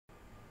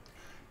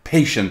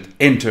patient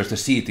enters the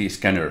CT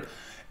scanner,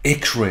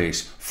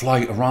 X-rays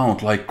fly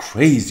around like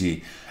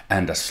crazy,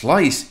 and a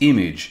slice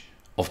image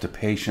of the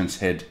patient's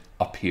head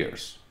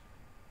appears.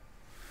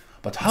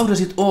 But how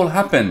does it all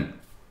happen?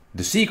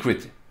 The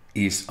secret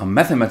is a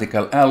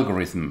mathematical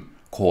algorithm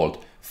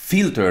called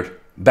filtered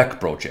back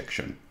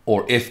projection,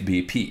 or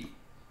FBP.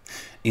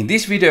 In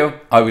this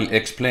video, I will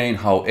explain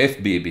how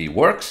FBP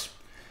works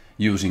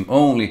using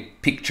only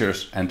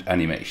pictures and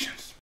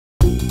animations.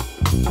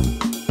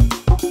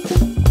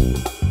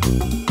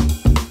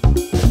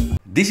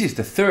 This is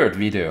the third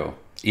video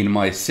in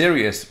my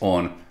series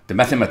on the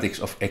mathematics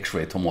of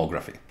X-ray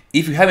tomography.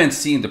 If you haven't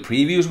seen the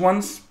previous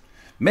ones,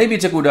 maybe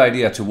it's a good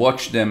idea to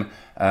watch them.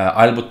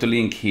 I'll put the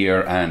link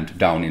here and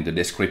down in the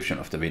description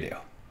of the video.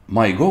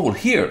 My goal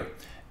here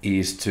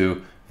is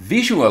to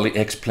visually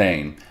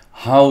explain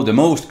how the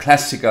most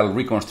classical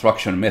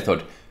reconstruction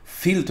method,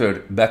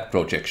 filtered back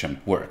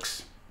projection,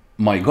 works.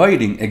 My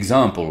guiding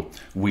example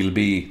will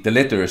be the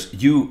letters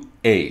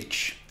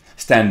UH,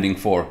 standing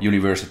for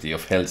University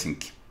of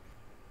Helsinki.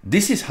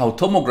 This is how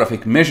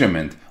tomographic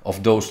measurement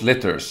of those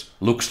letters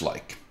looks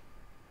like.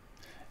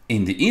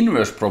 In the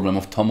inverse problem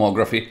of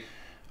tomography,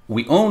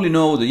 we only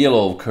know the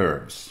yellow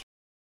curves.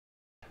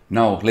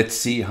 Now let's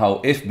see how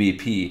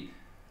FBP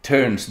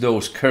turns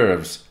those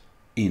curves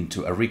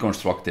into a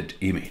reconstructed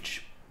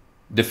image.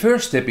 The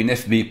first step in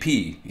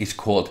FBP is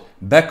called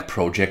back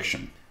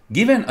projection.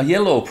 Given a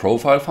yellow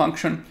profile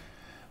function,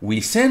 we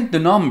send the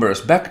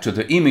numbers back to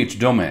the image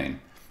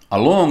domain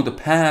along the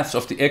paths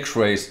of the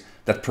X-rays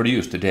that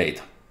produce the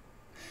data.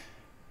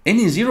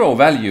 Any zero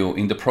value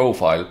in the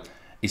profile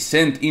is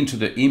sent into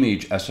the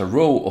image as a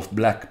row of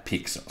black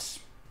pixels.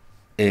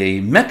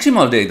 A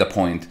maximal data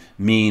point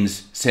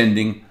means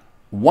sending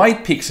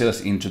white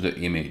pixels into the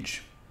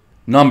image.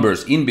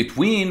 Numbers in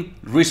between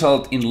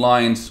result in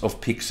lines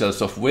of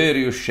pixels of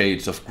various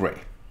shades of gray.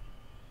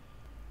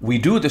 We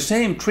do the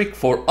same trick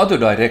for other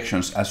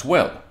directions as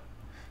well,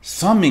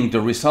 summing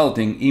the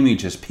resulting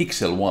images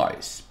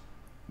pixel-wise.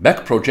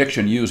 Back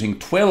projection using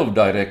 12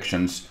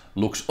 directions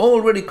looks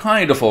already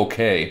kind of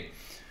okay.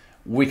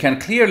 We can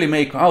clearly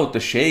make out the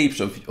shapes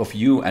of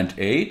U and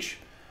H,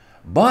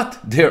 but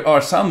there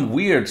are some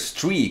weird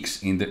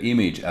streaks in the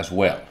image as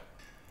well.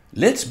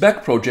 Let's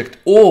back project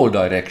all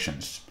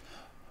directions,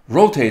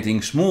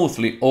 rotating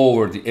smoothly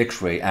over the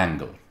X-ray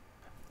angle.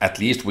 At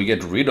least we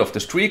get rid of the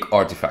streak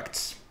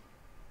artifacts.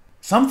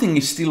 Something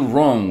is still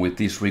wrong with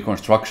this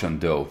reconstruction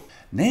though.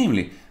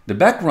 Namely, the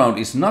background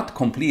is not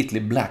completely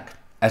black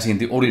as in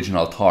the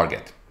original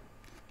target.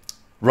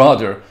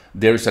 Rather,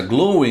 there is a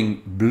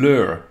glowing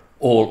blur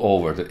all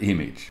over the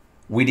image.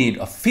 We need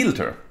a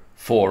filter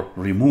for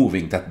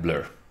removing that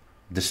blur.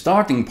 The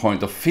starting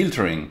point of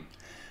filtering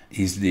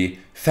is the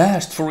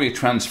fast Fourier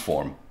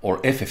transform,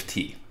 or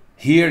FFT.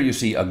 Here you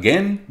see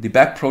again the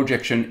back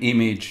projection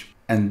image,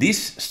 and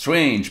this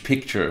strange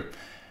picture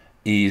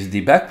is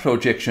the back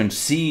projection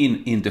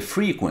seen in the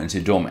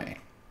frequency domain.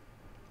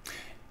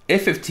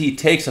 FFT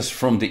takes us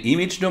from the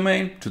image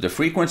domain to the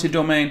frequency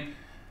domain,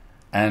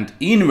 and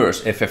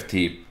inverse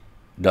FFT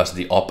does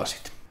the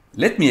opposite.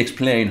 Let me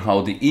explain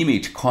how the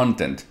image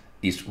content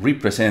is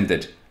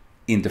represented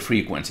in the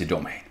frequency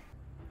domain.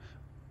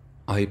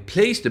 I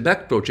place the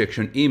back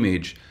projection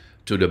image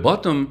to the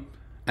bottom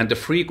and the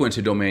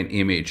frequency domain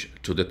image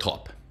to the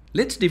top.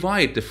 Let's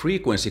divide the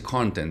frequency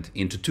content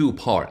into two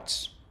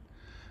parts.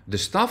 The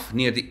stuff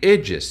near the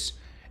edges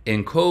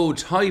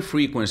encodes high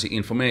frequency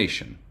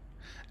information,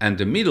 and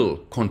the middle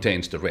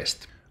contains the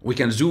rest. We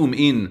can zoom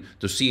in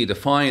to see the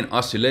fine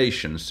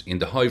oscillations in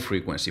the high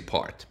frequency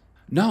part.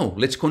 Now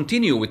let's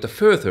continue with the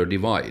further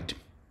divide.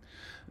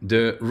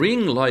 The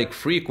ring-like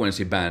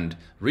frequency band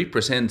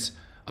represents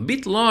a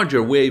bit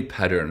larger wave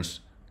patterns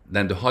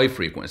than the high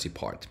frequency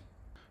part.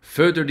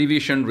 Further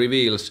division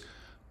reveals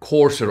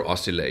coarser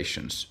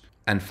oscillations.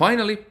 And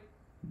finally,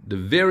 the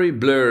very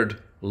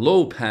blurred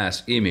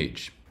low-pass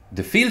image.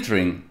 The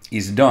filtering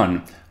is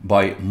done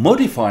by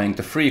modifying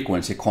the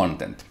frequency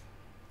content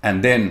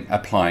and then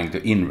applying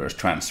the inverse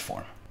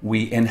transform.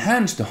 We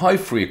enhance the high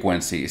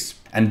frequencies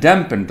and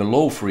dampen the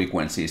low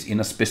frequencies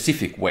in a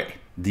specific way.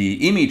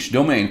 The image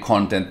domain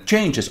content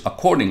changes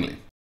accordingly.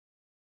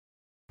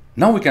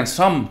 Now we can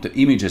sum the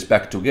images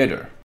back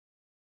together.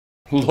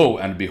 Lo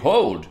and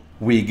behold,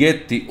 we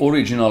get the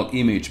original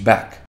image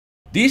back.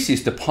 This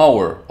is the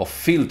power of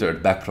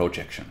filtered back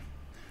projection.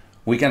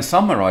 We can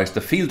summarize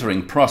the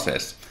filtering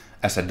process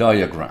as a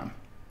diagram.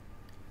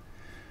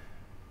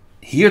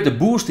 Here the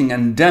boosting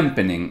and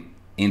dampening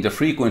in the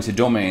frequency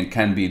domain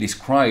can be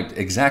described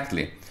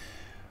exactly.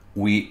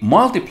 We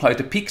multiply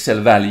the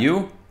pixel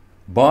value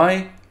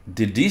by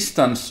the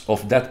distance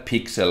of that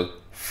pixel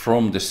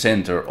from the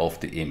center of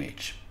the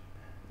image.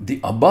 The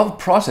above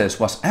process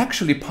was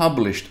actually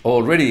published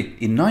already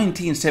in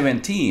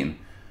 1917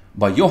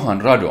 by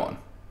Johann Radon.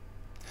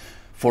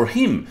 For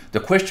him, the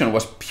question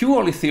was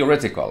purely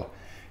theoretical.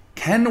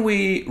 Can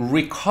we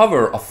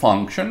recover a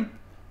function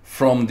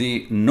from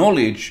the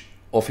knowledge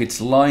of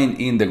its line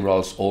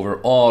integrals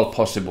over all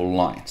possible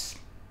lines?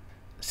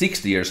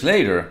 60 years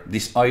later,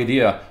 this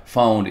idea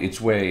found its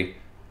way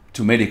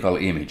to medical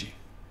imaging.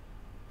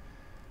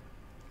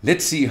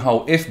 Let's see how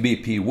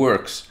FBP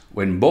works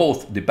when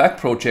both the back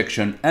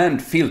projection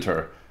and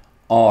filter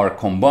are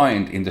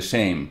combined in the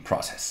same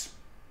process.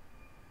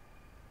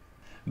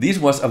 This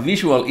was a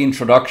visual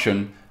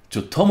introduction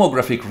to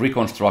tomographic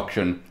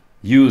reconstruction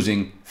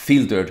using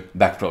filtered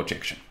back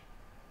projection.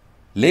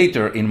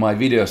 Later in my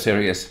video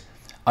series,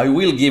 I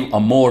will give a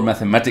more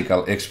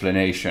mathematical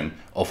explanation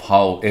of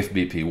how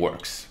FBP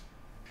works.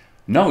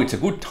 Now it's a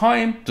good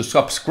time to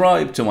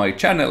subscribe to my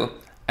channel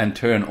and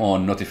turn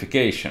on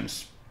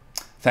notifications.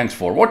 Thanks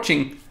for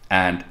watching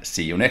and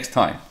see you next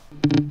time.